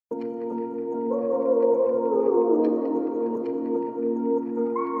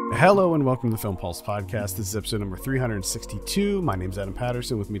Hello and welcome to the Film Pulse podcast. This is episode number 362. My name's Adam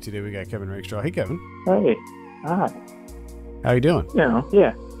Patterson. With me today we got Kevin Rakestraw. Hey, Kevin. Hey. Hi. How you doing?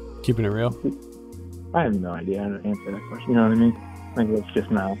 Yeah. Keeping it real? I have no idea how to answer that question. You know what I mean? I think it's just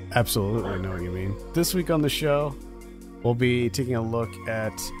now. Absolutely know what you mean. This week on the show, we'll be taking a look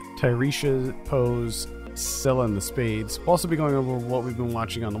at Tyresha Poe's Selah and the Spades. We'll also be going over what we've been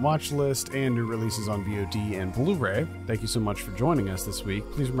watching on the watch list and new releases on VOD and Blu-ray. Thank you so much for joining us this week.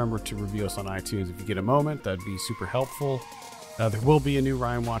 Please remember to review us on iTunes if you get a moment. That'd be super helpful. There will be a new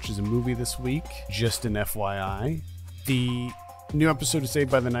Ryan Watches a Movie this week, just an FYI. The new episode of Saved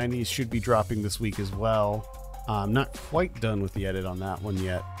by the 90s should be dropping this week as well. I'm not quite done with the edit on that one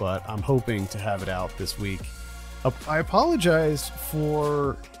yet, but I'm hoping to have it out this week. I apologize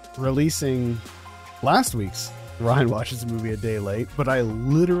for releasing last week's Ryan Watches a Movie a day late, but I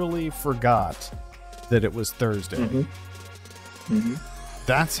literally forgot that it was Thursday.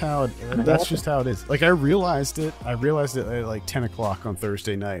 That's just how it is. Like I realized it at like 10 o'clock on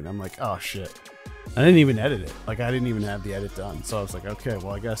Thursday night, and I'm like, oh shit. I didn't even edit it. Like I didn't even have the edit done. So I was like, okay,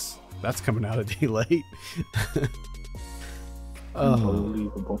 well I guess that's coming out a day late.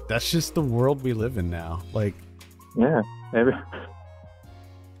 Unbelievable. That's just the world we live in now. Like, yeah,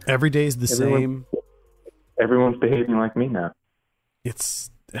 every day's the same. Everyone's behaving like me now. It's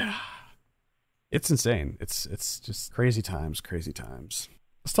insane. It's just crazy times.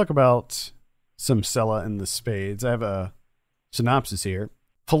 Let's talk about some Selah and the Spades. I have a synopsis here.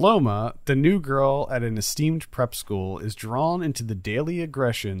 Paloma, the new girl at an esteemed prep school, is drawn into the daily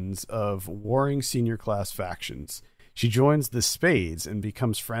aggressions of warring senior class factions. She joins the Spades and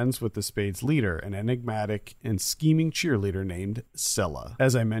becomes friends with the Spades leader, an enigmatic and scheming cheerleader named Selah.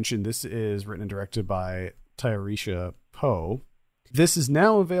 As I mentioned, this is written and directed by Tyresha Poe. This is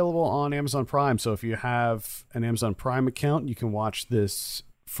now available on Amazon Prime, so if you have an Amazon Prime account, you can watch this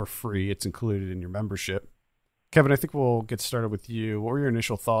for free. It's included in your membership. Kevin, I think we'll get started with you. What were your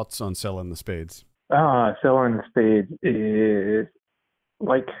initial thoughts on Selah and the Spades? Selah and the Spades is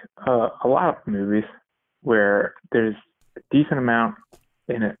like a lot of movies where there's a decent amount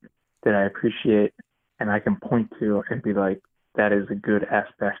in it that I appreciate and I can point to and be like, that is a good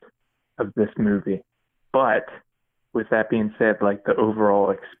aspect of this movie. But with that being said, like the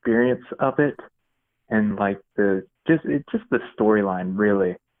overall experience of it and like the storyline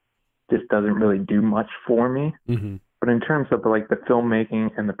really just doesn't really do much for me. Mm-hmm. But in terms of like the filmmaking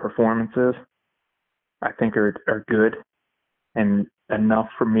and the performances, I think are good and enough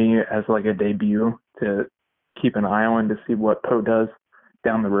for me as like a debut to keep an eye on to see what Poe does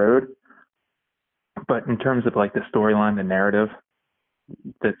down the road. But in terms of like the storyline, the narrative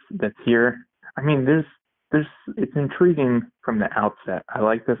that's here, I mean, it's intriguing from the outset. I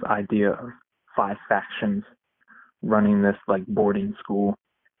like this idea of 5 factions running this like boarding school,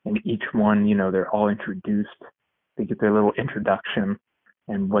 and each one, you know, they're all introduced. They get their little introduction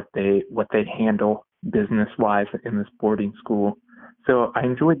and what they handle business wise in this boarding school. So I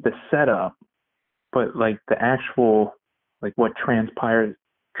enjoyed the setup, but like the actual like what transpires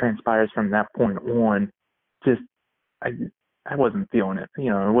from that point on, just I wasn't feeling it. You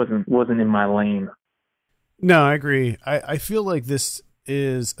know, it wasn't in my lane. No, I agree. I feel like this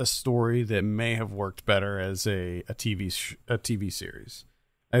is a story that may have worked better as a TV series.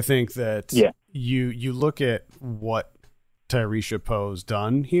 I think that you look at what Tyresha Poe's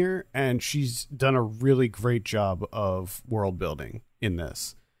done here, and she's done a really great job of world building in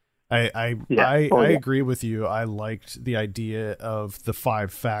this. I agree with you. I liked the idea of the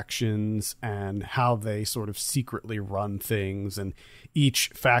 5 factions and how they sort of secretly run things, and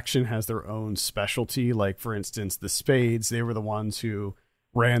each faction has their own specialty. Like, for instance, the Spades, they were the ones who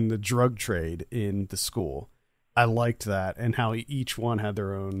ran the drug trade in the school. I liked that, and how each one had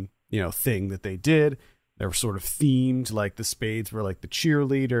their own, you know, thing that they did. They were sort of themed, like the Spades were like the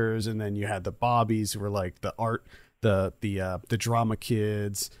cheerleaders, and then you had the Bobbies who were like the art, the drama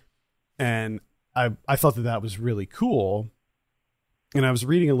kids. And I thought that was really cool. And I was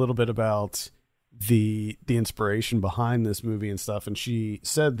reading a little bit about the inspiration behind this movie and stuff, and she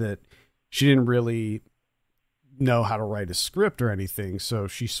said that she didn't really know how to write a script or anything, so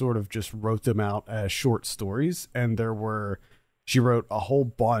she sort of just wrote them out as short stories. And she wrote a whole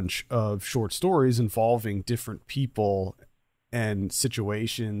bunch of short stories involving different people and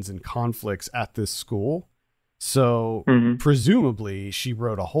situations and conflicts at this school. So presumably she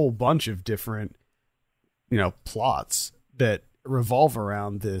wrote a whole bunch of different, you know, plots that revolve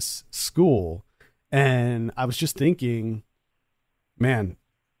around this school. And I was just thinking, man,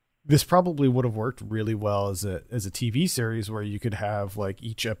 this probably would have worked really well as a TV series where you could have like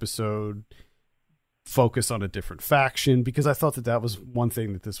each episode focus on a different faction, because I thought that that was one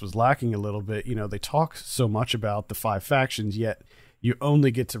thing that this was lacking a little bit. You know, they talk so much about the 5 factions, yet you only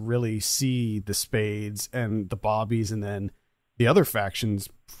get to really see the Spades and the Bobbies, and then the other factions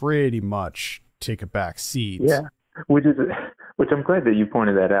pretty much take a back seat. Yeah, which I'm glad that you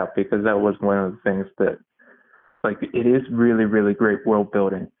pointed that out, because that was one of the things that, like, it is really, really great world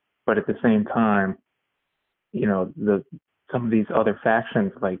building, but at the same time, you know, some of these other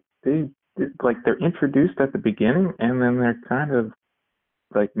factions, like they're introduced at the beginning, and then they're kind of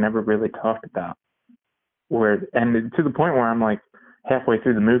like never really talked about. And to the point where I'm like, halfway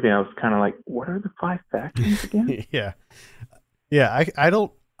through the movie, I was kind of like, what are the 5 factions again? Yeah.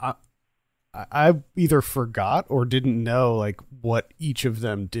 I either forgot or didn't know like what each of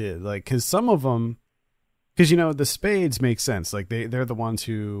them did. Like, cause some of them, cause you know, the Spades make sense. Like they're the ones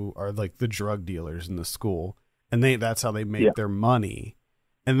who are like the drug dealers in the school, and that's how they make their money.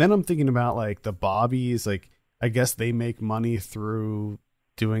 And then I'm thinking about like the Bobbies, like I guess they make money through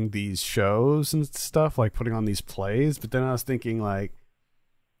doing these shows and stuff, like putting on these plays. But then I was thinking, like,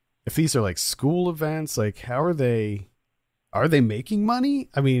 if these are like school events, like how are they making money?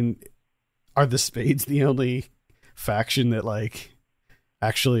 I mean, are the Spades the only faction that like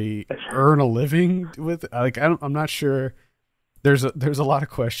actually earn a living with? Like, I'm not sure. There's a lot of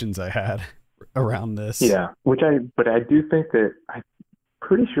questions I had around this. Yeah, but I do think that I'm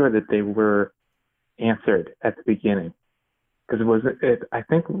pretty sure that they were answered at the beginning, because I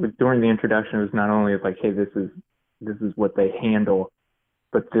think during the introduction it was not only like, hey, this is what they handle,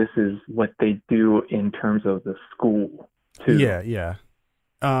 but this is what they do in terms of the school too. Yeah.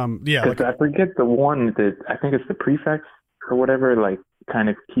 Because I forget the one that I think it's the prefects or whatever, like kind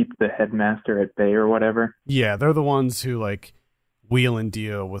of keep the headmaster at bay or whatever. Yeah, they're the ones who like wheel and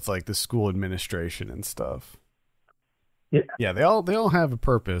deal with like the school administration and stuff. Yeah, they all have a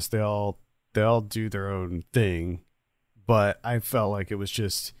purpose. They all do their own thing, but I felt like it was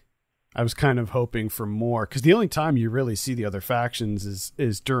just, I was kind of hoping for more, because the only time you really see the other factions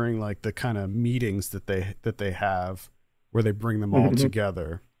is during like the kind of meetings that they have, where they bring them all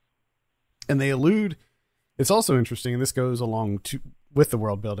together, and they allude. It's also interesting, and this goes along with the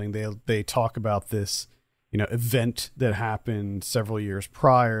world building. They talk about this, you know, event that happened several years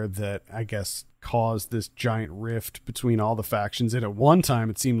prior that I guess caused this giant rift between all the factions. And at one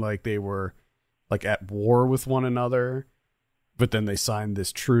time, it seemed like they were like at war with one another, but then they signed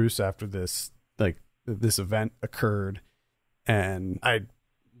this truce after this event occurred. And I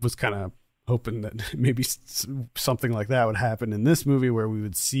was kind of hoping that maybe something like that would happen in this movie, where we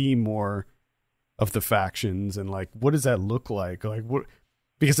would see more of the factions and like, what does that look like? Like what,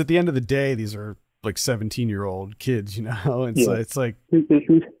 because at the end of the day, these are like 17-year-old kids, you know? And so it's like,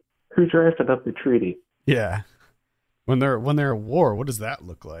 who drafted up the treaty? Yeah. When they're at war, what does that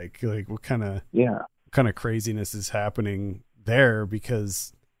look like? Like what kind of craziness is happening there?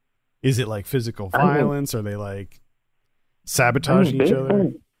 Because is it like physical violence? Are they like sabotaging each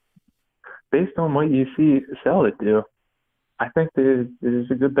other? Based on what you see Selah do, I think there's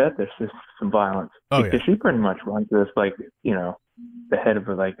a good bet there's some violence. Oh, because she pretty much runs this like, you know, the head of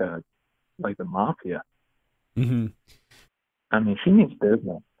like the mafia. Mm-hmm. I mean, she means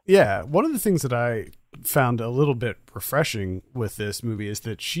business. Yeah, one of the things that I found a little bit refreshing with this movie is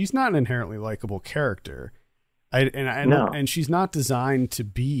that she's not an inherently likable character. And she's not designed to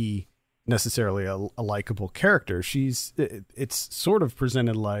be necessarily a likable character. It's sort of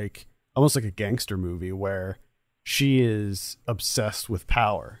presented like almost like a gangster movie, where she is obsessed with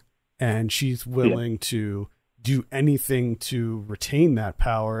power and she's willing to do anything to retain that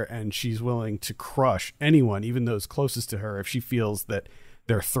power, and she's willing to crush anyone, even those closest to her, if she feels that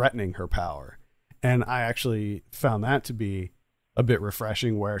they're threatening her power. And I actually found that to be a bit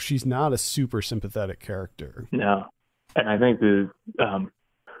refreshing, where she's not a super sympathetic character. No. And I think the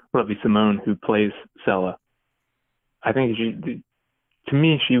Lovey Simone, who plays Selah, I think to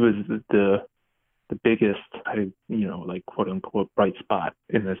me, she was the biggest, like quote unquote bright spot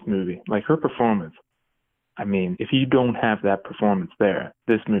in this movie. Like her performance. I mean, if you don't have that performance there,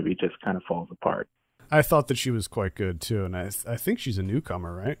 this movie just kind of falls apart. I thought that she was quite good too, and I think she's a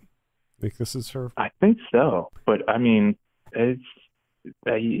newcomer, right? I think this is her. I think so, but I mean, it's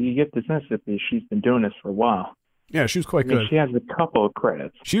you get the sense that she's been doing this for a while. Yeah, she was quite good. She has a couple of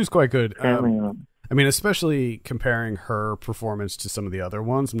credits. She was quite good. I mean, especially comparing her performance to some of the other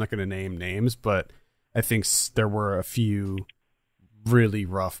ones. I'm not going to name names, but I think there were a few really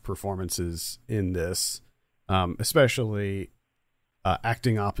rough performances in this, especially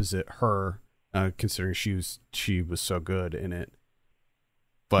acting opposite her, considering she was so good in it.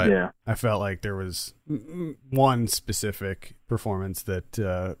 But I felt like there was one specific performance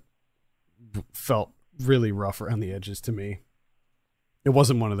that felt really rough around the edges to me. It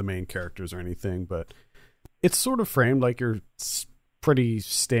wasn't one of the main characters or anything, but it's sort of framed like your pretty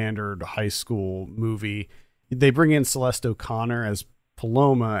standard high school movie. They bring in Celeste O'Connor as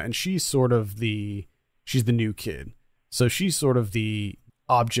Paloma, and she's the new kid. So she's sort of the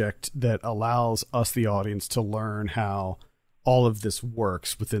object that allows us, the audience, to learn how all of this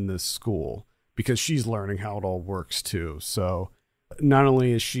works within this school, because she's learning how it all works too. So not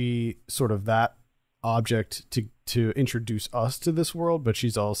only is she sort of that object to introduce us to this world, but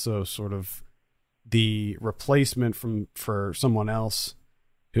she's also sort of the replacement for someone else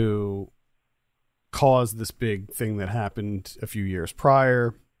who caused this big thing that happened a few years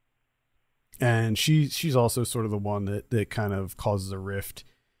prior. And she's also sort of the one that kind of causes a rift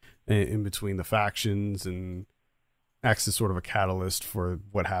in between the factions and acts as sort of a catalyst for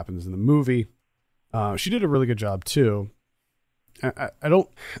what happens in the movie. She did a really good job too. I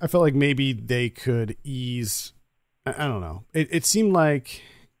felt like maybe they could ease, I don't know. It seemed like,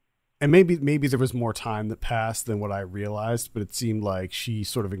 and maybe there was more time that passed than what I realized, but it seemed like she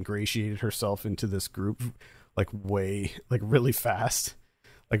sort of ingratiated herself into this group really fast.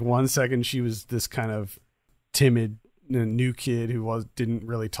 Like 1 second she was this kind of timid new kid who didn't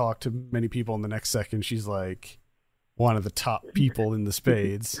really talk to many people, and the next second she's like one of the top people in the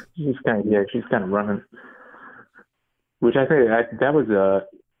Spades. She's kind of running. Which I think that was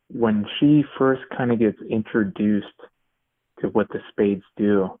when she first kind of gets introduced to what the Spades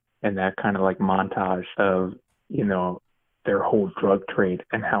do, and that kind of like montage of, their whole drug trade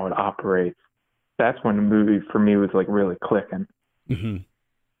and how it operates. That's when the movie for me was like really clicking. Mm-hmm.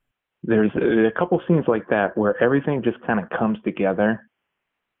 There's a couple scenes like that where everything just kind of comes together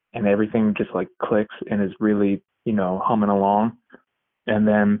and everything just like clicks and is really, humming along. And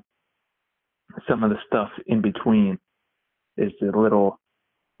then some of the stuff in between is a little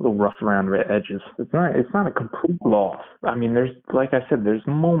rough around the edges. It's not a complete loss. I mean, there's, like I said, there's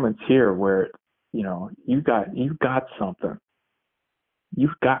moments here where, you got something.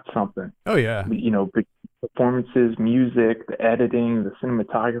 You've got something. Oh yeah. Performances, music, the editing, the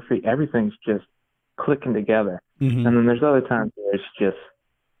cinematography, everything's just clicking together. Mm-hmm. And then there's other times where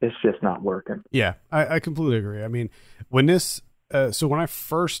it's just not working. Yeah, I completely agree. I mean, when I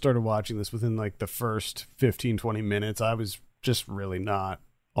first started watching this, within like the first 15, 20 minutes, I was just really not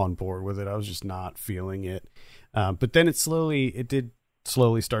on board with it. I was just not feeling it. But then it did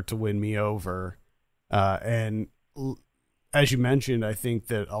slowly start to win me over. And as you mentioned, I think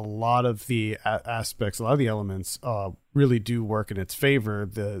that a lot of the aspects, a lot of the elements really do work in its favor.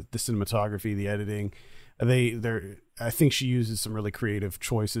 The cinematography, the editing, I think she uses some really creative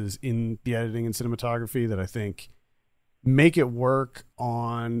choices in the editing and cinematography that I think make it work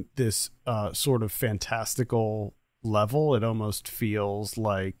on this sort of fantastical level. It almost feels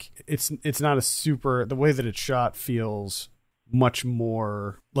like it's not the way that it's shot feels much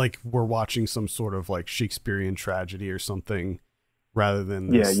more like we're watching some sort of like Shakespearean tragedy or something, rather than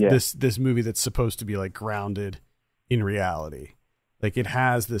this movie that's supposed to be like grounded in reality. Like it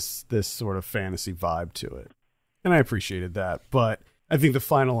has this sort of fantasy vibe to it, and I appreciated that. But I think the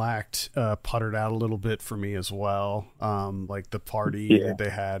final act puttered out a little bit for me as well. Like the party that they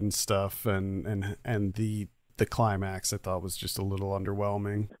had and stuff, and the climax I thought was just a little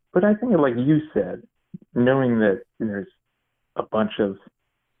underwhelming. But I think, like you said, knowing that there's a bunch of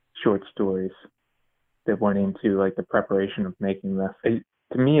short stories that went into like the preparation of making this,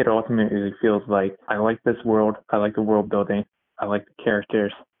 to me it ultimately feels like I like this world, I like the world building, I like the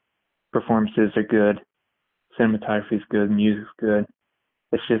characters, performances are good, cinematography is good, music's good.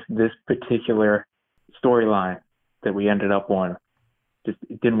 It's just this particular storyline that we ended up on, it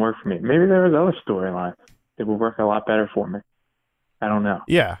didn't work for me. Maybe there was other storylines that would work a lot better for me. I don't know.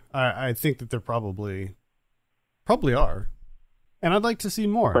 Yeah, I think that there probably are. And I'd like to see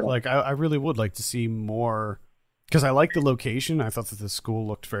more. Like, I really would like to see more, because I like the location. I thought that the school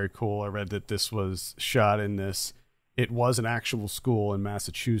looked very cool. I read that this was shot in it was an actual school in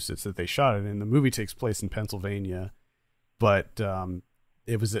Massachusetts that they shot it in. The movie takes place in Pennsylvania, but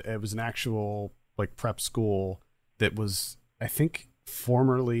it was an actual like prep school that was, I think,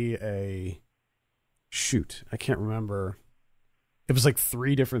 formerly I can't remember. It was like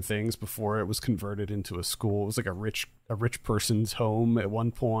 3 different things before it was converted into a school. It was like a rich person's home at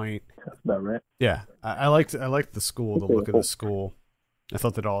one point. That's about right. Yeah, I liked the school, the look of the school. I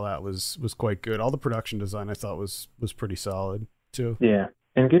thought that all that was quite good. All the production design I thought was pretty solid too. Yeah,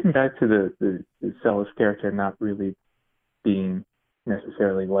 and getting back to the Selah's character not really being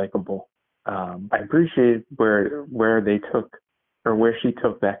necessarily likable, I appreciate where they took, or where she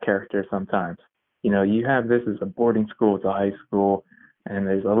took that character sometimes. You have this as a boarding school, it's a high school. and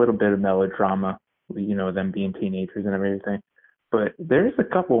there's a little bit of melodrama, them being teenagers and everything. But there's a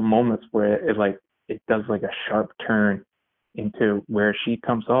couple of moments where it does like a sharp turn into where she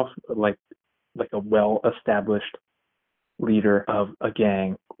comes off like a well-established leader of a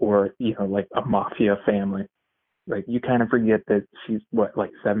gang, or like a mafia family. Like, you kind of forget that she's what,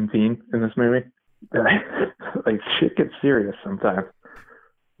 like 17 in this movie. Like, shit gets serious sometimes.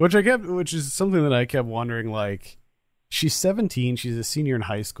 Which is something that I kept wondering. Like, she's 17, she's a senior in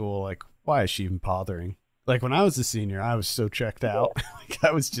high school. Like, why is she even bothering? Like, when I was a senior, I was so checked out. Like,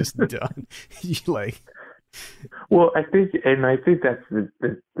 I was just done. Like, well, I think that's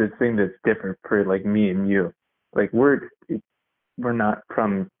the thing that's different for like me and you. Like, we're not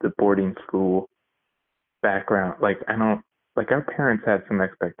from the boarding school background. Like, I don't, like, our parents had some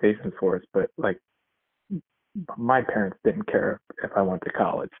expectations for us, but like my parents didn't care if I went to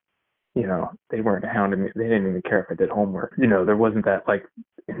college. They weren't hounding me. They didn't even care if I did homework. There wasn't that like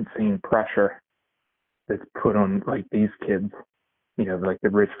insane pressure that's put on like these kids, like the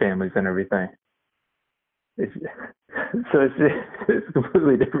rich families and everything. It's, it's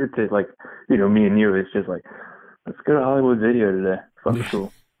completely different to like, me and you. It's just like, let's go to Hollywood Video today. Fuck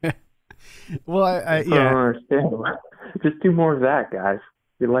school. Well, I don't understand. Just do more of that, guys.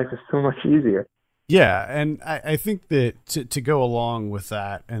 Your life is so much easier. Yeah, and I think that to go along with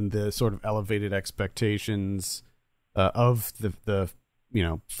that and the sort of elevated expectations of the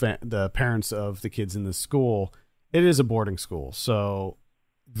parents of the kids in the school, it is a boarding school. So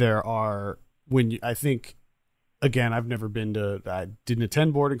there are, I think, again, I didn't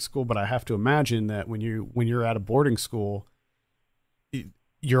attend boarding school, but I have to imagine that when you're at a boarding school,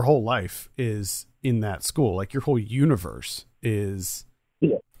 your whole life is in that school. Like, your whole universe is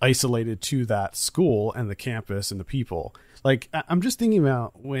isolated to that school and the campus and the people. Like, I'm just thinking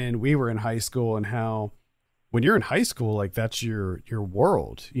about when we were in high school and how when you're in high school, like, that's your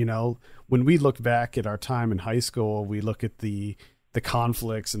world. When we look back at our time in high school, we look at the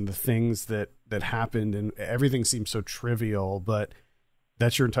conflicts and the things that happened, and everything seems so trivial, but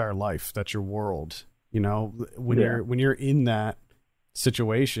that's your entire life. That's your world. When you're in that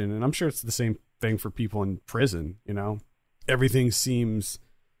situation, and I'm sure it's the same thing for people in prison, everything seems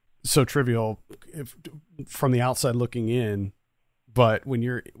so trivial from the outside looking in, but when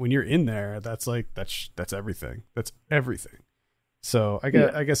you're in there, that's everything. That's everything. So I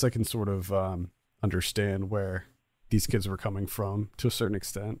guess I can sort of understand where these kids were coming from to a certain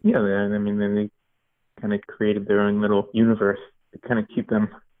extent. Yeah, I mean, they kind of created their own little universe to kind of keep them,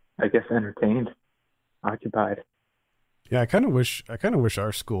 I guess, entertained, occupied. Yeah, I kind of wish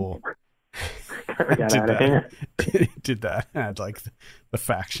our school did that. Had like the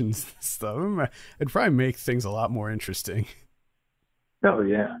factions and stuff. It'd probably make things a lot more interesting. Oh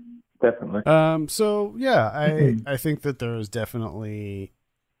yeah, definitely. So yeah, I think that there's definitely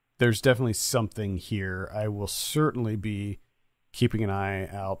something here. I will certainly be keeping an eye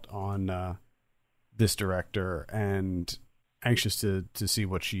out on this director and anxious to see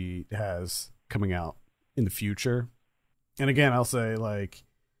what she has coming out in the future. And again, I'll say, like,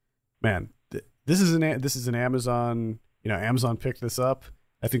 man, this is an Amazon. Amazon picked this up.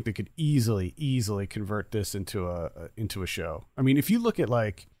 I think they could easily convert this into a show. I mean, if you look at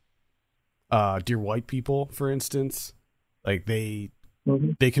like Dear White People, for instance, like they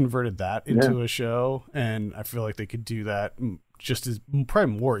converted that into a show, and I feel like they could do that just as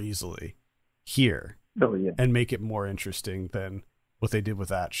probably more easily here. Oh yeah, and make it more interesting than what they did with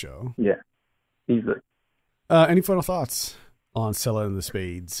that show. Yeah, easily. Any final thoughts on Selah and the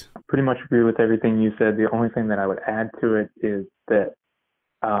Spades? I pretty much agree with everything you said. The only thing that I would add to it is that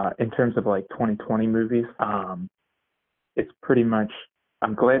in terms of like 2020 movies, it's pretty much,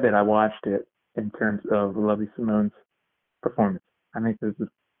 I'm glad that I watched it in terms of Lovie Simone's performance. I think this is,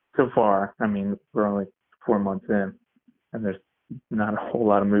 so far, I mean, we're only 4 months in, and there's not a whole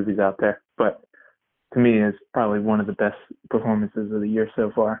lot of movies out there, but to me, it's probably one of the best performances of the year so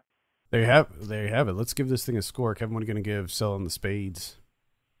far. There you have it. Let's give this thing a score. Kevin, what are you going to give Selah and the Spades?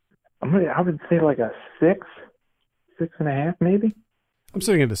 I would say like a 6.5 maybe. I'm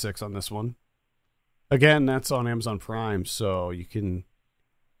sitting at a 6 on this one. Again, that's on Amazon Prime, so you can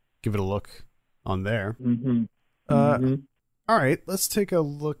give it a look on there. All right, let's take a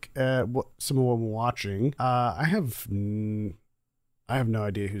look at some of what I'm watching. I have no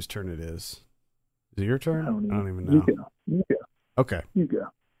idea whose turn it is. Is it your turn? I don't even know. You go. Okay. You go.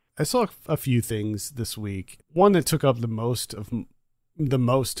 I saw a few things this week. One that took up the most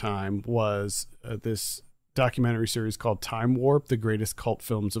time was this documentary series called Time Warp: The Greatest Cult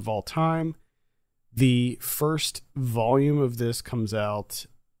Films of All Time. The first volume of this comes out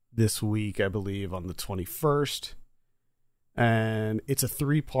this week, I believe, on the 21st. and it's a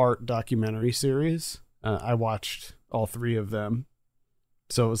 3-part documentary series. I watched all 3 of them,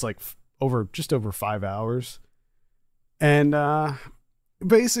 so it was like just over 5 hours. And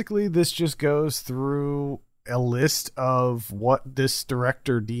basically, this just goes through a list of what this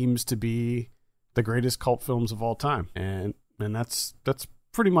director deems to be the greatest cult films of all time, and that's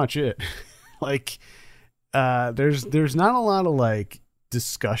pretty much it. Like, there's not a lot of like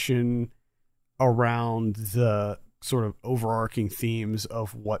discussion around the sort of overarching themes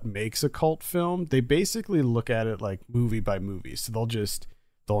of what makes a cult film. They basically look at it like movie by movie. So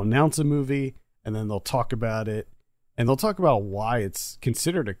they'll announce a movie, and then they'll talk about it, and they'll talk about why it's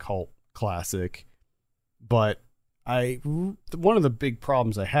considered a cult classic. But one of the big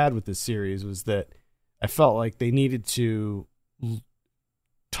problems I had with this series was that I felt like they needed to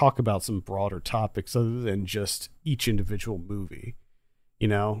talk about some broader topics other than just each individual movie. You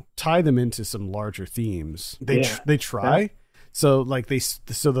know, tie them into some larger themes. They try. Yeah. So like the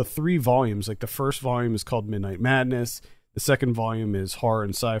 3 volumes, like the first volume is called Midnight Madness. The second volume is horror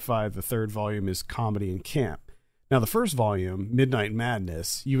and sci-fi. The third volume is comedy and camp. Now, the first volume, Midnight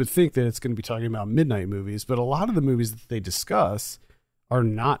Madness, you would think that it's going to be talking about midnight movies, but a lot of the movies that they discuss are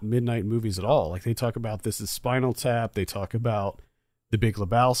not midnight movies at all. Like, they talk about This Is Spinal Tap. They talk about The Big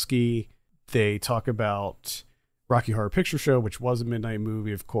Lebowski. They talk about Rocky Horror Picture Show, which was a midnight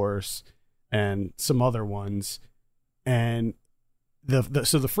movie, of course, and some other ones. And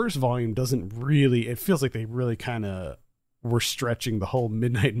so the first volume doesn't really, it feels like they really kind of were stretching the whole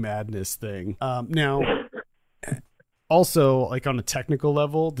Midnight Madness thing. Now, also, like, on a technical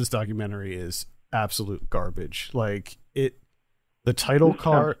level, this documentary is absolute garbage. Like, the title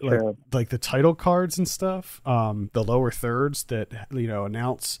card, like the title cards and stuff, the lower thirds that, you know,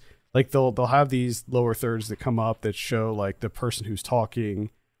 announce, like, they'll have these lower thirds that come up that show like the person who's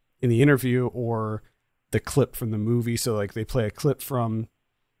talking in the interview or the clip from the movie. So like they play a clip from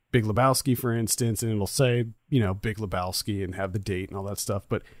Big Lebowski, for instance, and it'll say, you know, Big Lebowski and have the date and all that stuff.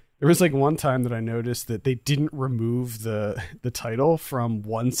 But there was like one time that I noticed that they didn't remove the title from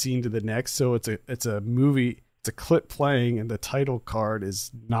one scene to the next. So it's a movie, it's a clip playing, and the title card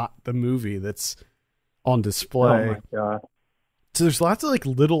is not the movie that's on display. Oh my God. So there's lots of like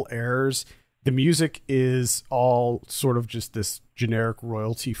little errors. The music is all sort of just this generic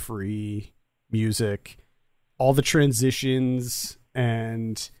royalty free music. All the transitions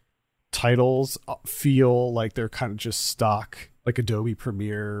and titles feel like they're kind of just stock, like Adobe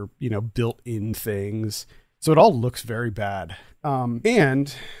Premiere, you know, built in things. So it all looks very bad.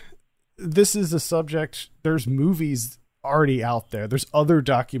 And this is a subject, there's movies already out there. There's other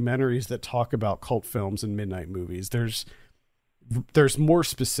documentaries that talk about cult films and midnight movies. There's more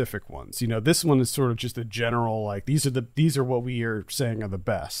specific ones. You know, this one is sort of just a general, like, these are what we are saying are the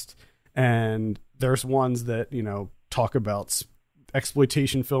best. And there's ones that, you know, talk about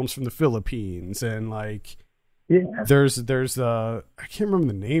exploitation films from the Philippines, and like, there's I can't remember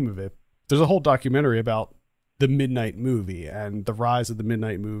the name of it. There's a whole documentary about the midnight movie and the rise of the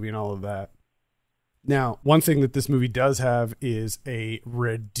midnight movie and all of that. Now, one thing that this movie does have is a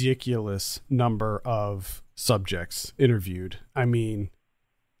ridiculous number of subjects interviewed. I mean,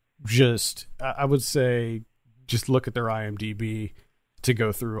 I would say just look at their IMDb to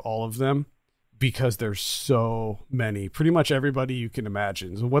go through all of them, because there's so many, pretty much everybody you can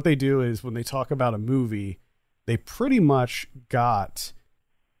imagine. So what they do is when they talk about a movie, they pretty much got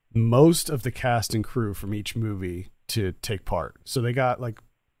most of the cast and crew from each movie to take part. So they got, like,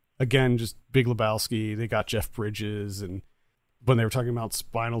 again, just Big Lebowski, they got Jeff Bridges, and when they were talking about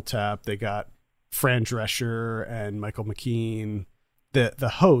Spinal Tap, they got Fran Drescher and Michael McKean,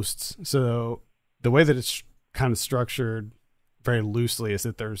 the hosts. So the way that it's kind of structured very loosely is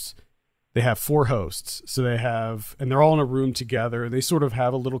that they have 4 hosts. So and they're all in a room together. They sort of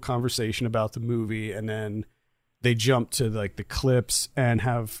have a little conversation about the movie, and then they jump to like the clips and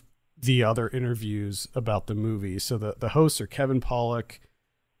have the other interviews about the movie. So the hosts are Kevin Pollak,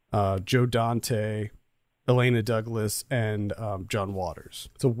 Joe Dante, Elena Douglas, and John Waters.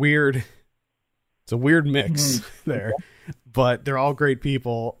 It's a weird mix there, but they're all great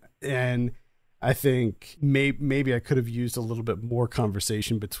people. And I think maybe I could have used a little bit more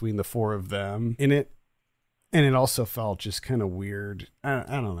conversation between the 4 of them in it. And it also felt just kind of weird. I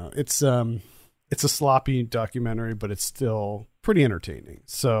don't know. It's a sloppy documentary, but it's still pretty entertaining.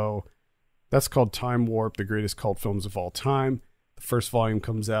 So that's called Time Warp, the greatest cult films of all time. The first volume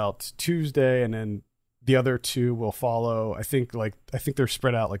comes out Tuesday, and then the other 2 will follow. I think they're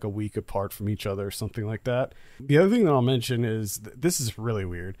spread out like a week apart from each other, something like that. The other thing that I'll mention is this is really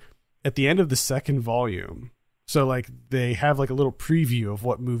weird. At the end of the second volume, so like they have like a little preview of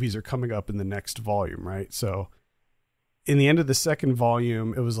what movies are coming up in the next volume, right? So in the end of the second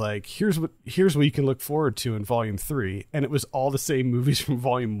volume, it was like, here's what you can look forward to in volume 3. And it was all the same movies from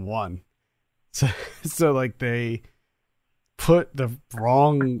volume 1. So like they put the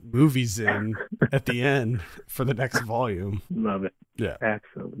wrong movies in at the end for the next volume. Love it. Yeah.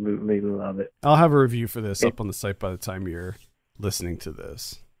 Absolutely love it. I'll have a review for this up on the site by the time you're listening to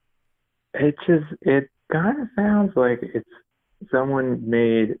this. It kind of sounds like it's someone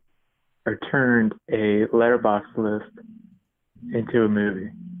made or turned a letterbox list into a movie,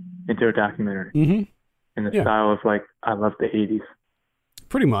 into a documentary, in the style of like I Love the 80s.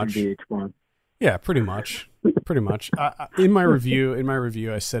 Pretty much. VH1. Yeah, pretty much. Pretty much. In my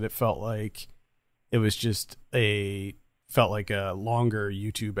review, I said it felt like it was just felt like a longer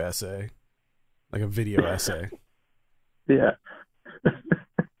YouTube essay, like a video essay. Yeah.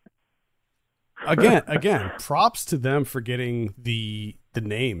 Again, props to them for getting the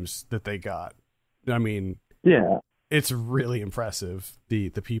names that they got. I mean, yeah, it's really impressive the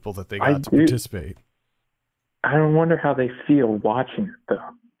people that they got to participate. I don't wonder how they feel watching it though.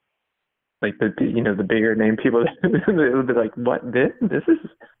 Like the bigger name people, they would be like, "What? This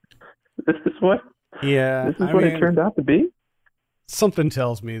is what? Yeah, this is what it turned out to be." Something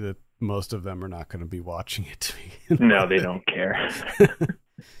tells me that most of them are not going to be watching it. No, they don't care.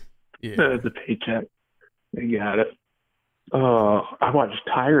 Yeah, it's a paycheck. They got it. Oh, I watched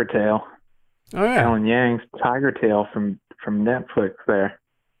Tiger Tail. Oh yeah, Alan Yang's Tiger Tail from Netflix. There.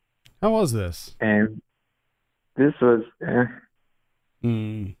 How was this? And this was.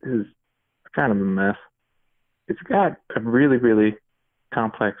 This is kind of a mess. It's got a really, really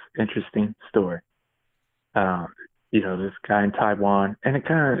complex, interesting story. This guy in Taiwan, and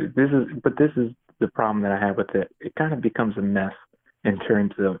this is the problem that I have with it. It kind of becomes a mess in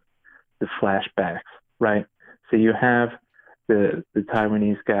terms of the flashbacks, right? So you have the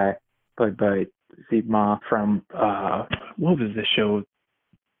Taiwanese guy played by Steve Ma from what was the show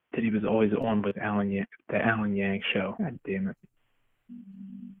that he was always on with Alan Yang, the Alan Yang show? God damn it!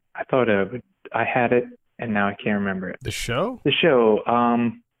 I thought I had it, and now I can't remember it. The show? The show,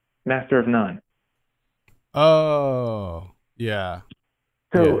 Master of None. Oh, yeah.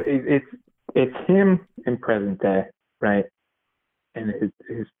 So yeah. It's him in present day, right? And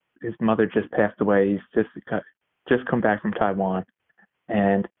his mother just passed away. He's just come back from Taiwan,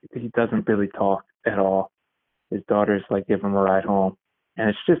 and he doesn't really talk at all. His daughter's like giving him a ride home, and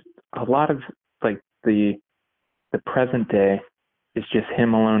it's just a lot of like the present day is just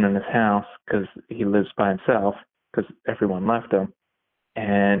him alone in his house because he lives by himself because everyone left him,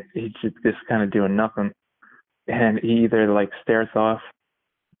 and he's just kind of doing nothing. And he either like stares off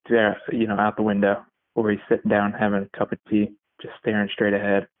there, out the window, or he's sitting down having a cup of tea, just staring straight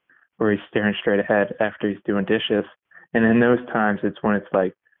ahead, or he's staring straight ahead after he's doing dishes. And in those times, it's when it's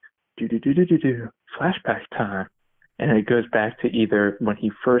like, do flashback time. And it goes back to either when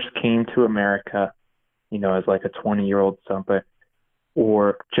he first came to America, as like a 20-year-old something,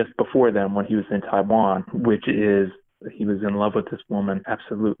 or just before then when he was in Taiwan, which is he was in love with this woman,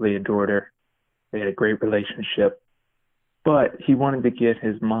 absolutely adored her. They had a great relationship. But he wanted to get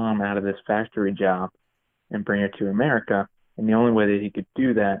his mom out of this factory job and bring her to America. And the only way that he could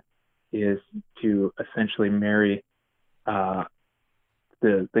do that is to essentially marry the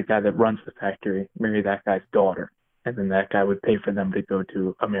guy that runs the factory, marry that guy's daughter. And then that guy would pay for them to go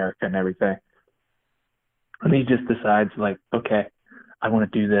to America and everything. And he just decides, like, okay, I want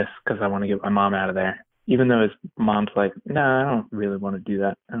to do this because I want to get my mom out of there. Even though his mom's like, no, I don't really want to do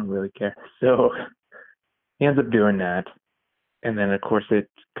that. I don't really care. So he ends up doing that. And then, of course, it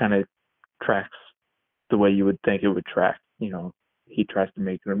kind of tracks the way you would think it would track. He tries to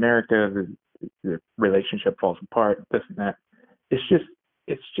make it in America. The relationship falls apart, this and that. It's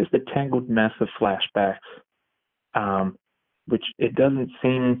just a tangled mess of flashbacks, which it doesn't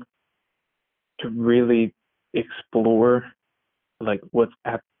seem to really explore, like, what's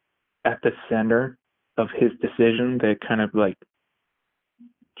at the center of his decision that kind of like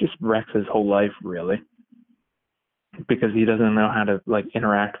just wrecks his whole life, really, because he doesn't know how to like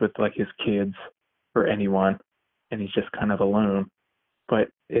interact with like his kids or anyone, and he's just kind of alone. But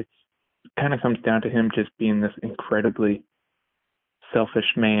it's kind of comes down to him just being this incredibly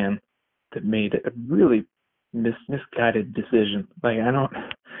selfish man that made a really misguided decision. Like,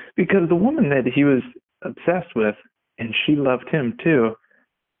 because the woman that he was obsessed with, and she loved him too,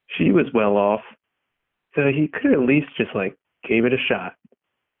 she was well off. So he could at least just like gave it a shot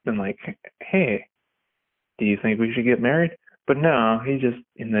and like, hey, do you think we should get married? But no, he just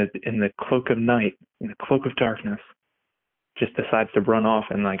in the cloak of night, in the cloak of darkness, just decides to run off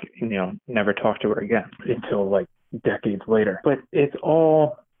and like, never talk to her again until like decades later. But it's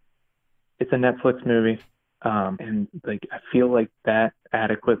a Netflix movie. And like I feel like that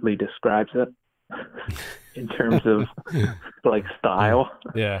adequately describes it in terms of like style.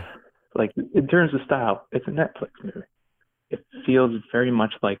 Yeah. Like in terms of style, it's a Netflix movie. It feels very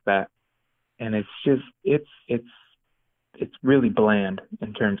much like that, and it's just it's really bland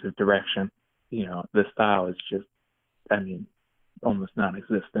in terms of direction. You know, the style is just, I mean, almost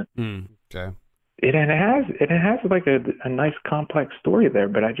non-existent. Okay. It has like a nice complex story there,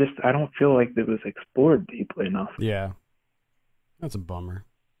 but I don't feel like it was explored deeply enough. Yeah. That's a bummer.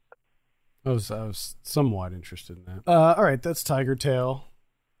 I was somewhat interested in that. All right, that's Tiger Tail.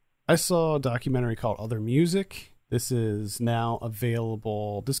 I saw a documentary called Other Music. This is now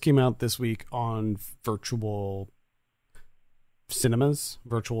available. This came out this week on virtual cinemas,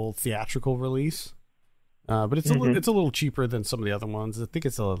 virtual theatrical release. But it's it's a little cheaper than some of the other ones. I think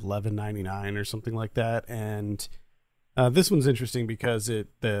it's $11.99 or something like that. And this one's interesting because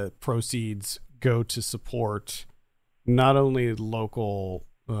the proceeds go to support not only local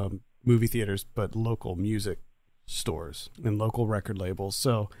movie theaters, but local music stores and local record labels.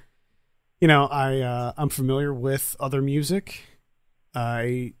 So, you know, I'm familiar with Other Music.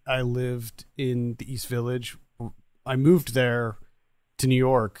 I lived in the East Village. I moved there to New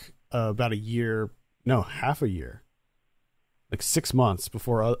York about half a year, like 6 months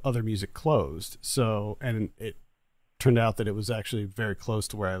before Other Music closed. So, and it turned out that it was actually very close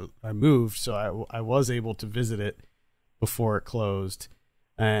to where I moved. So I was able to visit it before it closed.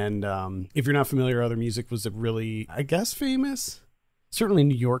 And if you're not familiar, Other Music was a really, I guess, famous, certainly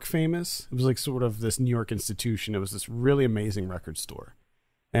New York famous. It was like sort of this New York institution. It was this really amazing record store.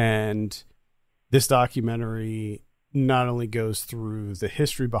 And this documentary not only goes through the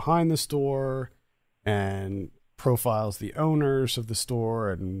history behind the store and profiles the owners of the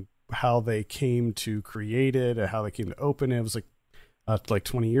store and how they came to create it and how they came to open it. It was like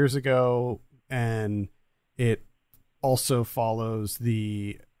 20 years ago. And it also follows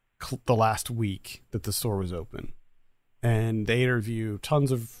the last week that the store was open. And they interview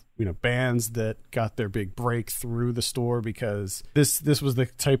tons of, you know, bands that got their big break through the store, because this was the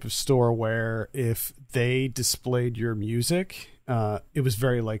type of store where if they displayed your music, it was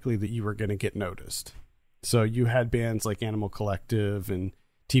very likely that you were going to get noticed. So you had bands like Animal Collective and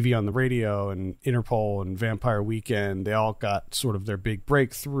TV on the Radio and Interpol and Vampire Weekend. They all got sort of their big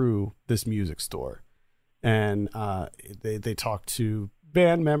break through this music store. And they talked to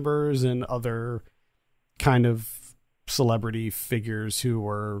band members and other kind of celebrity figures who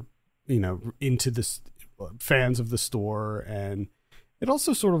were, you know, into this, fans of the store. And it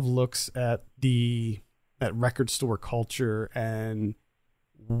also sort of looks at record store culture and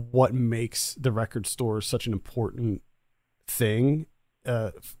what makes the record store such an important thing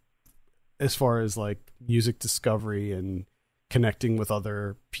as far as like music discovery and connecting with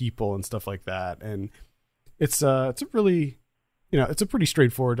other people and stuff like that. And it's a really, you know, it's a pretty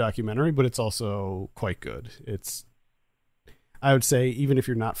straightforward documentary, but it's also quite good. I would say, even if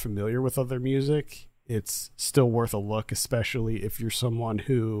you're not familiar with Other Music, it's still worth a look, especially if you're someone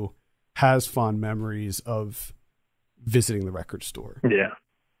who has fond memories of visiting the record store. Yeah.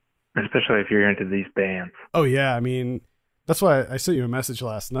 Especially if you're into these bands. Oh, yeah. I mean, that's why I sent you a message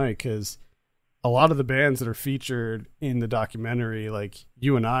last night, because a lot of the bands that are featured in the documentary, like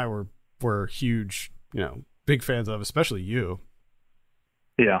you and I were huge, you know, big fans of, especially you.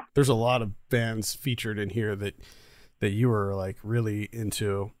 Yeah. There's a lot of bands featured in here that you were like really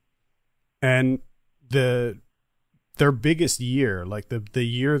into. And their biggest year, like the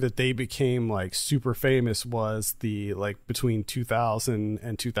year that they became like super famous, was the like between 2000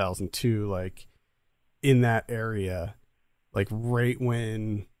 and 2002, like in that area, like right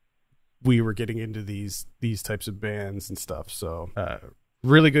when we were getting into these types of bands and stuff. So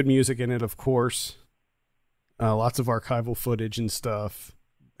really good music in it, of course. Lots of archival footage and stuff.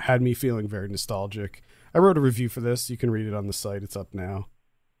 Had me feeling very nostalgic. I wrote a review for this. You can read it on the site. It's up now.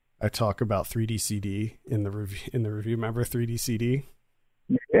 I talk about 3D CD in the review. Remember 3D CD?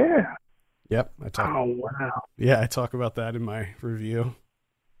 Yeah. Yep. Oh wow. Yeah, I talk about that in my review.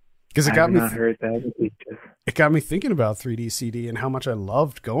 Because it got me. Heard that. It got me thinking about 3D CD and how much I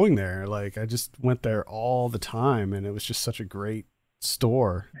loved going there. Like I just went there all the time, and it was just such a great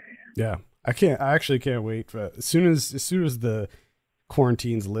store. Yeah, I actually can't wait. But as soon as the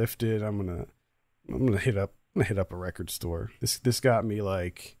quarantine's lifted, I'm gonna hit up a record store. This got me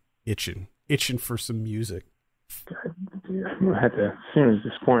like itching for some music. I'm gonna have to, as soon as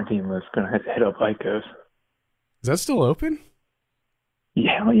this quarantine lifts, gonna have to hit up Icos. Is that still open?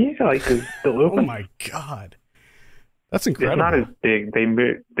 Yeah, Icos is still open. Oh my god, that's incredible. It's not as big. They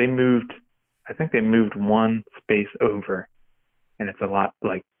moved. I think they moved one space over, and it's a lot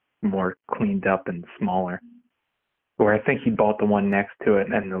like more cleaned up and smaller. Or I think he bought the one next to it,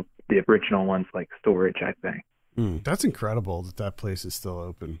 and the original one's like storage, I think. That's incredible that place is still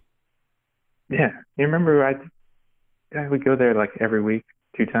open. Yeah. You remember I would go there like every week,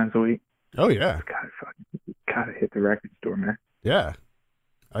 2 times a week. Oh, yeah. Gotta hit the record store, man. Yeah.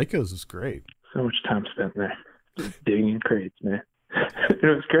 Iko's is great. So much time spent there. Just digging crates, man. It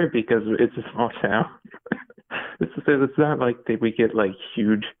was great because it's a small town. It's not like we get like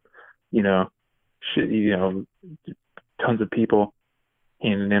huge, tons of people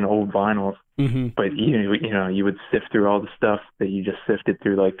handing in old vinyls. Mm-hmm. But you would sift through all the stuff that you just sifted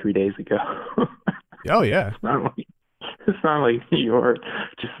through like 3 days ago. Oh yeah. It's not like you're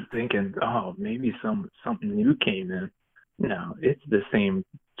just thinking, oh, maybe something new came in. No, it's the same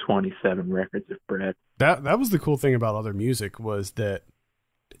 27 records of bread. That was the cool thing about other music, was that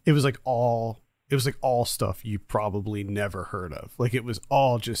it was like all stuff you probably never heard of. Like it was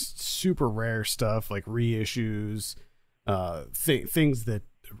all just super rare stuff, like reissues, things that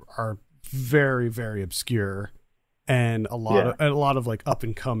are very, very obscure, and a lot of like up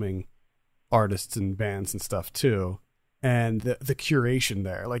and coming artists and bands and stuff too. And the curation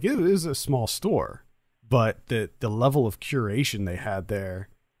there, like it is a small store, but the level of curation they had there,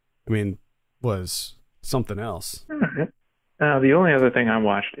 I mean, was something else. The only other thing I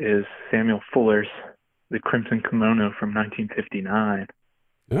watched is Samuel Fuller's The Crimson Kimono from 1959.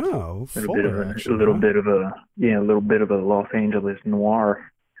 Oh, a little bit of a Los Angeles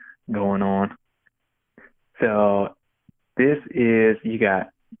noir going on. So this is, you got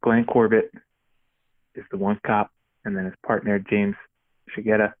Glenn Corbett is the one cop, and then his partner James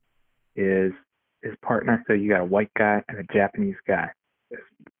Shigeta is his partner. So you got a white guy and a Japanese guy as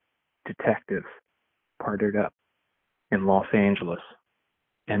detectives partnered up in Los Angeles.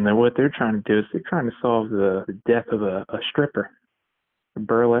 And then what they're trying to do is they're trying to solve the death of a stripper, a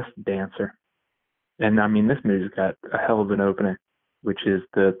burlesque dancer. And I mean, this movie's got a hell of an opening, which is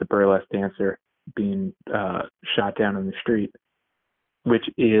the burlesque dancer being shot down in the street, which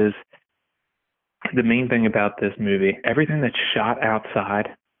is the main thing about this movie. Everything that's shot outside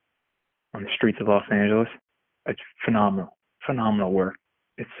on the streets of Los Angeles, it's phenomenal work.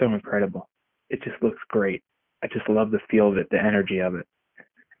 It's so incredible. It just looks great. I just love the feel of it, the energy of it.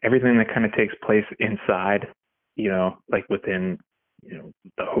 Everything that kind of takes place inside, like within,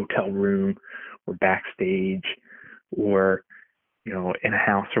 the hotel room or backstage or, in a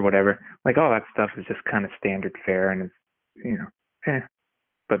house or whatever, like all that stuff is just kind of standard fare, and it's,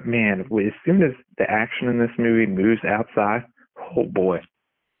 But man, as soon as the action in this movie moves outside, oh boy,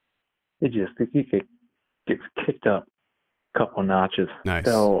 it gets kicked up a couple notches. Nice.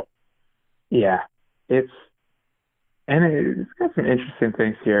 So, yeah, it's got some interesting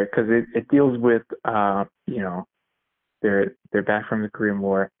things here because it deals with, they're back from the Korean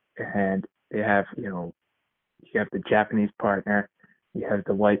War, and they have, you have the Japanese partner, you have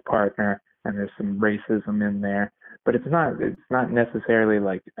the white partner, and there's some racism in there. But it's not necessarily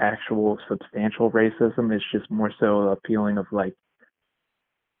like actual substantial racism. It's just more so a feeling of like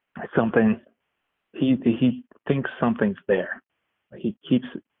something. He thinks something's there. He keeps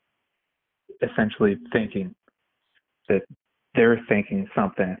essentially thinking that they're thinking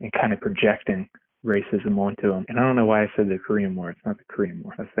something and kind of projecting racism onto him. And I don't know why I said the Korean War. It's not the Korean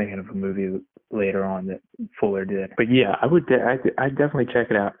War. I was thinking of a movie later on that Fuller did. But yeah, I'd definitely check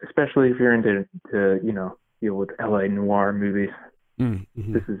it out, especially if you're into deal with LA noir movies.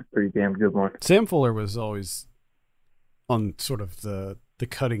 Mm-hmm. This is a pretty damn good one. Sam Fuller was always on sort of the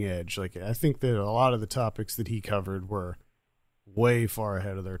cutting edge. Like, I think that a lot of the topics that he covered were way far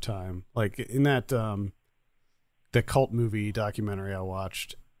ahead of their time. Like in that the cult movie documentary I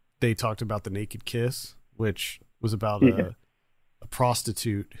watched, they talked about The Naked Kiss, which was about a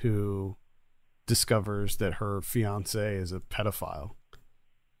prostitute who discovers that her fiance is a pedophile.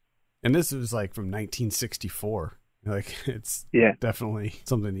 And this was like from 1964. Like, it's definitely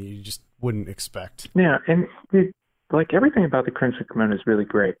something that you just wouldn't expect. Yeah, and like everything about The Crimson Kimono is really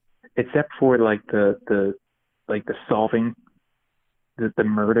great, except for like the solving the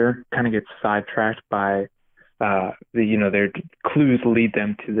murder kind of gets sidetracked by their clues lead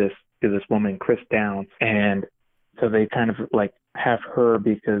them to this woman, Chris Downs, and so they kind of like have her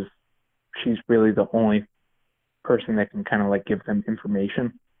because she's really the only person that can kind of like give them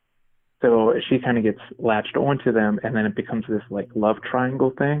information. So she kind of gets latched onto them, and then it becomes this like love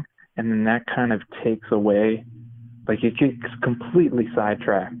triangle thing, and then that kind of takes away, like it gets completely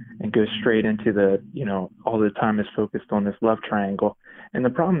sidetracked and goes straight into the, all the time is focused on this love triangle. And the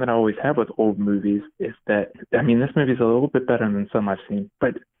problem that I always have with old movies is that, I mean, this movie's a little bit better than some I've seen,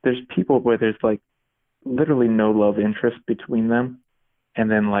 but there's people where there's like literally no love interest between them, and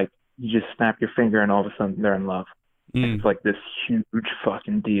then like you just snap your finger and all of a sudden they're in love. And it's like this huge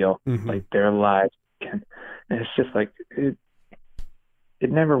fucking deal. Like their lives and it's just like it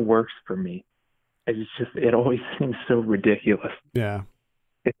never works for me. It's just, it always seems so ridiculous. Yeah.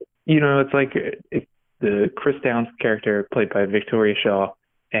 It's like if the Chris Downs character played by Victoria Shaw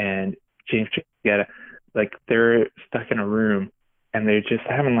and James Chicketta, like they're stuck in a room and they're just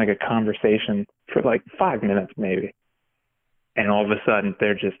having like a conversation for like 5 minutes maybe. And all of a sudden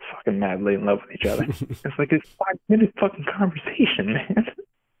they're just fucking madly in love with each other. It's like this 5-minute fucking conversation, man.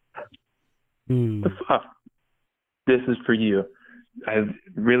 The fuck? This is for you. I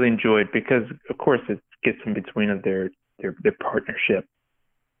really enjoyed, because of course it gets in between of their partnership.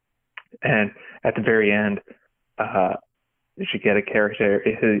 And at the very end, you should get a character.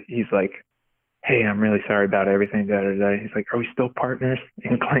 He's like, "Hey, I'm really sorry about everything." Da, da, da. He's like, "Are we still partners?"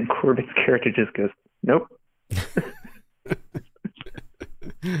 And Glenn Corbett's character just goes, "Nope."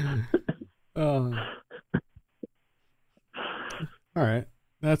 All right,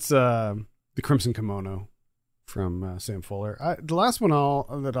 that's the Crimson Kimono from Sam Fuller. The last one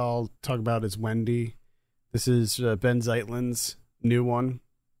I'll talk about is Wendy. This is Ben Zeitlin's new one.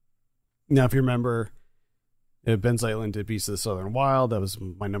 Now, if you remember, Ben Zeitlin did Beasts of the Southern Wild. That was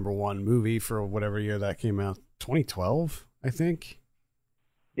my number one movie for whatever year that came out. 2012, I think.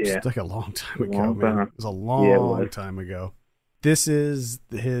 Yeah. It's like a long time ago, man. It was a long time ago. This is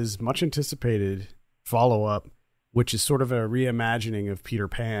his much anticipated follow-up, which is sort of a reimagining of Peter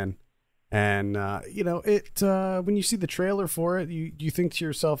Pan. And, when you see the trailer for it, you think to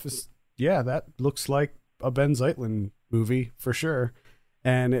yourself, that looks like a Ben Zeitlin movie for sure.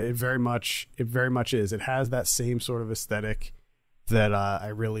 And it very much is. It has that same sort of aesthetic that I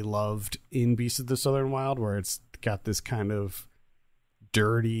really loved in Beasts of the Southern Wild, where it's got this kind of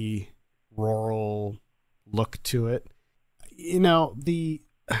dirty, rural look to it. The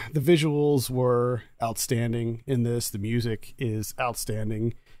visuals were outstanding in this. The music is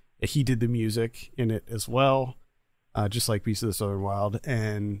outstanding. He did the music in it as well, just like Beasts of the Southern Wild.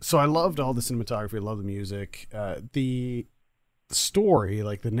 And so I loved all the cinematography. I love the music. The story,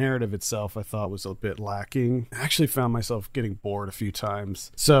 like the narrative itself, I thought was a bit lacking. I actually found myself getting bored a few times.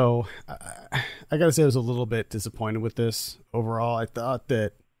 So I gotta say I was a little bit disappointed with this overall. I thought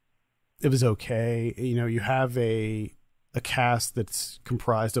that it was okay. You have a cast that's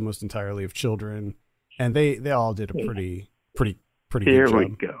comprised almost entirely of children, and they all did a pretty good job. Here we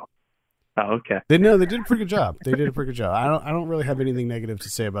go. Oh, okay. They did a pretty good job. I don't really have anything negative to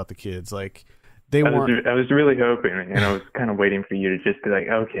say about the kids. Like, I was really hoping, and I was kind of waiting for you to just be like,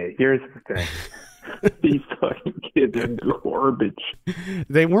 "Okay, here's the thing: these fucking kids are garbage."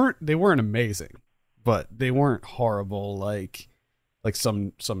 They weren't amazing, but they weren't horrible like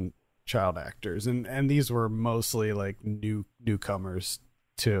some child actors, and these were mostly like newcomers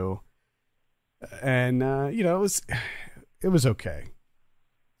too. And it was okay.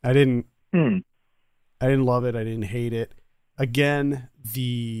 I didn't love it. I didn't hate it. Again,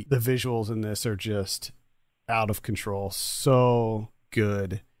 the visuals in this are just out of control. So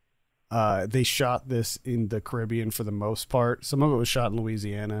good. They shot this in the Caribbean for the most part. Some of it was shot in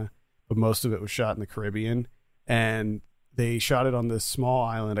Louisiana, but most of it was shot in the Caribbean. And they shot it on this small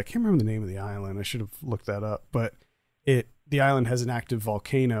island. I can't remember the name of the island. I should have looked that up. But the island has an active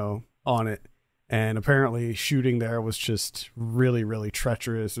volcano on it. And apparently shooting there was just really, really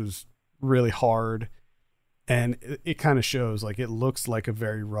treacherous. It was really hard. And it kind of shows, like, it looks like a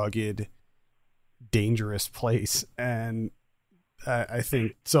very rugged, dangerous place. And I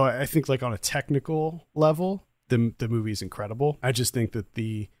think like on a technical level, the movie's incredible. I just think that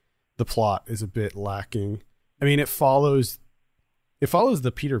the plot is a bit lacking. I mean, it follows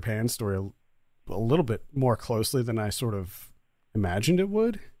the Peter Pan story a little bit more closely than I sort of imagined it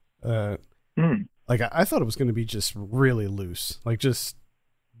would. Like I thought it was going to be just really loose, like just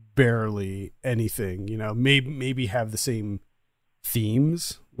barely anything, maybe have the same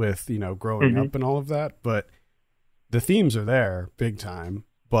themes with, growing up and all of that, but the themes are there big time,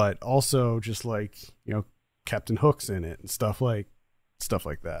 but also just like, Captain Hook's in it and stuff like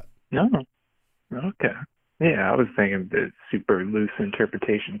that. No. Okay. Yeah, I was thinking the super loose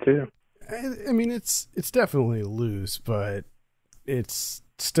interpretation too. I mean, it's definitely loose, but it's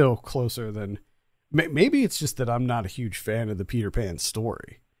still closer than, maybe it's just that I'm not a huge fan of the Peter Pan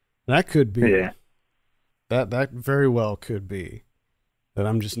story. That could be. Yeah. That very well could be that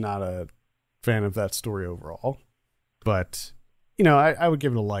I'm just not a fan of that story overall. But, I would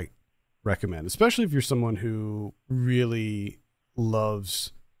give it a light recommend, especially if you're someone who really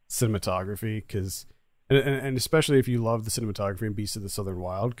loves cinematography, and especially if you love the cinematography in Beasts of the Southern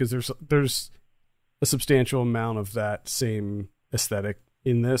Wild, because there's a substantial amount of that same aesthetic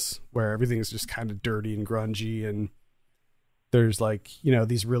in this, where everything is just kind of dirty and grungy, and there's like, you know,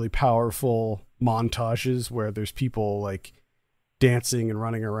 these really powerful montages where there's people like dancing and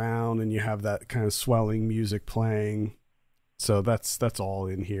running around, and you have that kind of swelling music playing. So that's all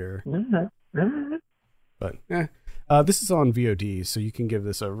in here. But this is on VOD, so you can give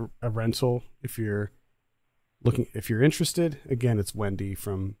this a rental if you're interested. Again, it's Wendy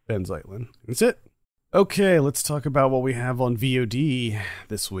from Ben Zeitlin. That's it. Okay, let's talk about what we have on VOD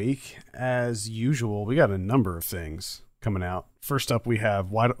this week. As usual, we got a number of things coming out. First up, we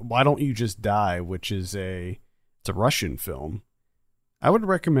have Why Don't You Just Die, which is it's a Russian film. I would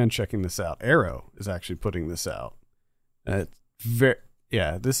recommend checking this out. Arrow is actually putting this out.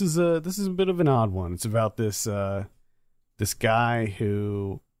 This is a bit of an odd one. It's about this guy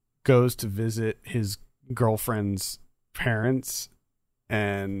who goes to visit his girlfriend's parents,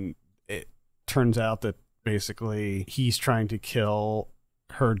 and it turns out that basically he's trying to kill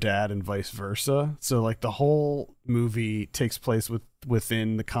her dad and vice versa. So like the whole movie takes place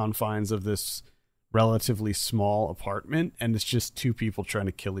within the confines of this relatively small apartment, and it's just two people trying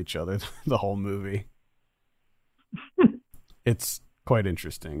to kill each other the whole movie. It's quite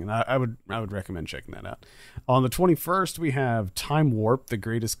interesting, and I would recommend checking that out. On the 21st, we have Time Warp, the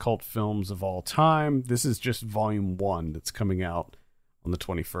greatest cult films of all time. This is just volume 1 that's coming out on the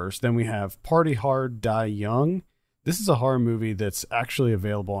 21st. Then we have Party Hard, Die Young. This is a horror movie that's actually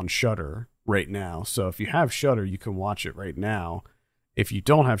available on Shudder right now. So if you have Shudder, you can watch it right now. If you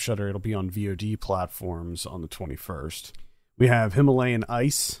don't have Shudder, it'll be on VOD platforms on the 21st. We have Himalayan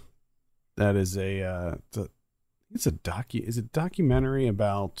Ice. That is it's a documentary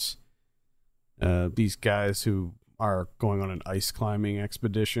about these guys who are going on an ice climbing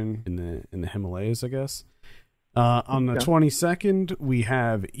expedition in the Himalayas, I guess. On the 22nd, we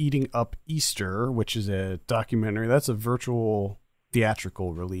have Eating Up Easter, which is a documentary. That's a virtual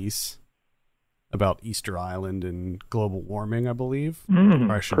theatrical release about Easter Island and global warming, I believe.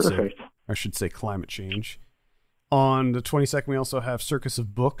 Or I should say climate change. On the 22nd, we also have Circus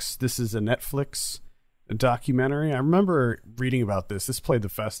of Books. This is a Netflix documentary. I remember reading about this. This played the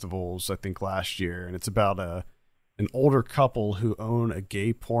festivals, I think, last year, and it's about an older couple who own a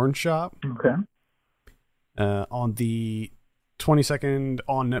gay porn shop. Okay. On the 22nd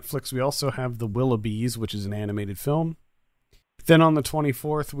on Netflix, we also have The Willoughbys, which is an animated film. Then on the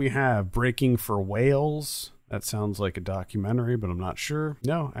 24th, we have Breaking for Whales. That sounds like a documentary, but I'm not sure.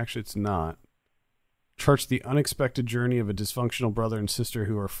 No, actually, it's not. Charts the unexpected journey of a dysfunctional brother and sister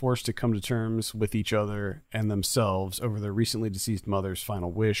who are forced to come to terms with each other and themselves over their recently deceased mother's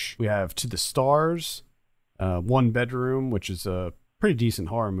final wish. We have To the Stars, One Bedroom, which is a pretty decent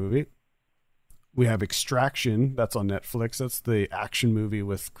horror movie. We have Extraction, that's on Netflix. That's the action movie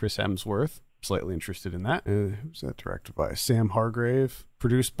with Chris Hemsworth. Slightly interested in that. Who's that directed by? Sam Hargrave.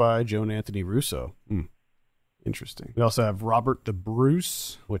 Produced by Joan Anthony Russo. Interesting. We also have Robert the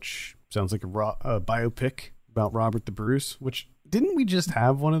Bruce, which sounds like a biopic about Robert the Bruce, which didn't we just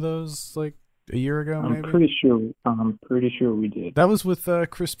have one of those like a year ago? Maybe? I'm pretty sure we did. That was with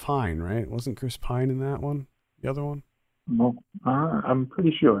Chris Pine, right? Wasn't Chris Pine in that one? The other one? No, I'm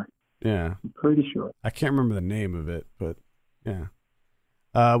pretty sure. Yeah. I'm pretty sure. I can't remember the name of it, but yeah.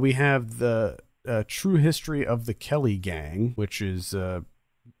 We have the True History of the Kelly Gang, which is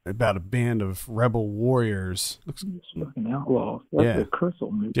about a band of rebel warriors. Looks fucking outlaws. That's a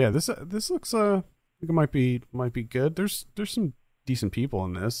Crystal movie. Yeah, this looks I think it might be good. There's some decent people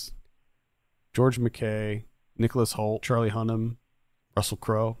in this. George McKay, Nicholas Hoult, Charlie Hunnam, Russell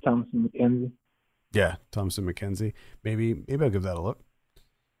Crowe, Thomasin McKenzie. Yeah, Thomasin McKenzie. Maybe I'll give that a look.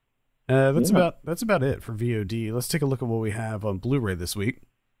 That's about it for VOD. Let's take a look at what we have on Blu-ray this week.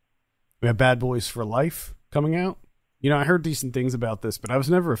 We have Bad Boys for Life coming out. You know, I heard decent things about this, but I was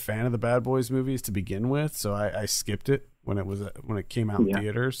never a fan of the Bad Boys movies to begin with, so I skipped it when it came out in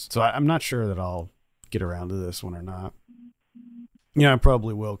theaters. So I'm not sure that I'll get around to this one or not. Yeah, I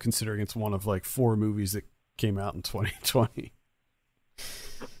probably will, considering it's one of like 4 movies that came out in 2020.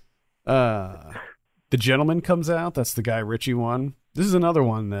 The Gentleman comes out. That's the Guy Ritchie one. This is another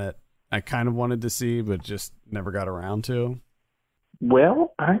one that I kind of wanted to see, but just never got around to.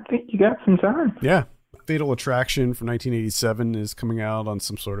 Well, I think you got some time. Yeah. Fatal Attraction from 1987 is coming out on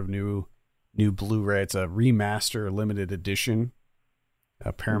some sort of new Blu-ray. It's a remaster limited edition.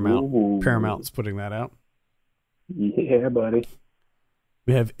 Paramount's putting that out. Yeah, buddy.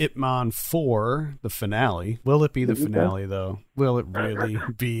 We have Ip Man 4, the finale. Will it be the finale, though? Will it really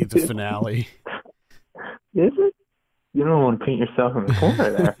be the finale? Is it? You don't want to paint yourself in the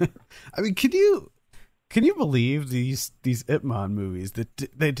corner there. I mean, can you believe these Ip Man movies that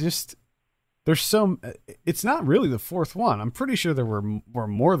there's so, it's not really the 4th one. I'm pretty sure there were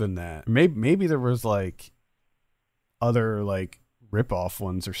more than that. Maybe there was like other like rip-off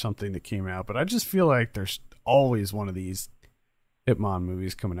ones or something that came out, but I just feel like there's always one of these Ip Man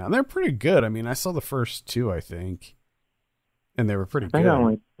movies coming out. And they're pretty good. I mean, I saw the first two, I think, and they were pretty good. I think I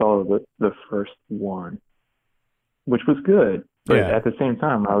only saw the first one, which was good. But at the same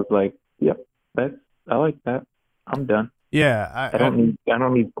time, I was like, yep, I like that. I'm done. Yeah. I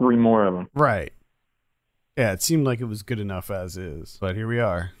don't need 3 more of them. Right. Yeah, it seemed like it was good enough as is. But here we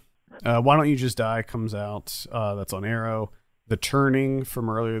are. Why Don't You Just Die comes out. That's on Arrow. The Turning from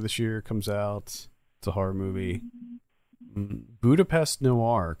earlier this year comes out. It's a horror movie. Budapest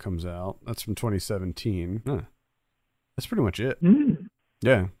Noir comes out. That's from 2017. That's pretty much it.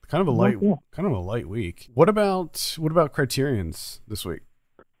 Yeah, kind of a light week. What about Criterion's this week?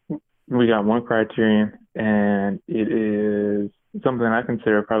 We got one Criterion, and it is something I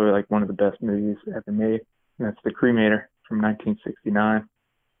consider probably like one of the best movies ever made. And that's The Cremator from 1969.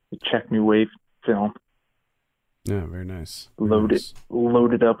 The Check Me Wave film. Yeah, very nice.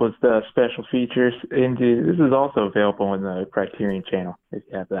 Loaded up with special features. And this is also available on the Criterion channel if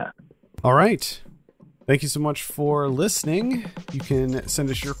you have that. All right. Thank you so much for listening. You can send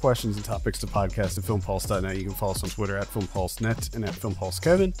us your questions and topics to podcast@filmpulse.net. You can follow us on Twitter @filmpulsenet and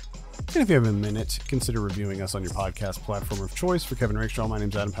 @filmpulsekevin. And if you have a minute, consider reviewing us on your podcast platform of choice. For Kevin Rakestraw, my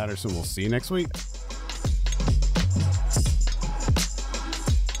name's Adam Patterson. We'll see you next week.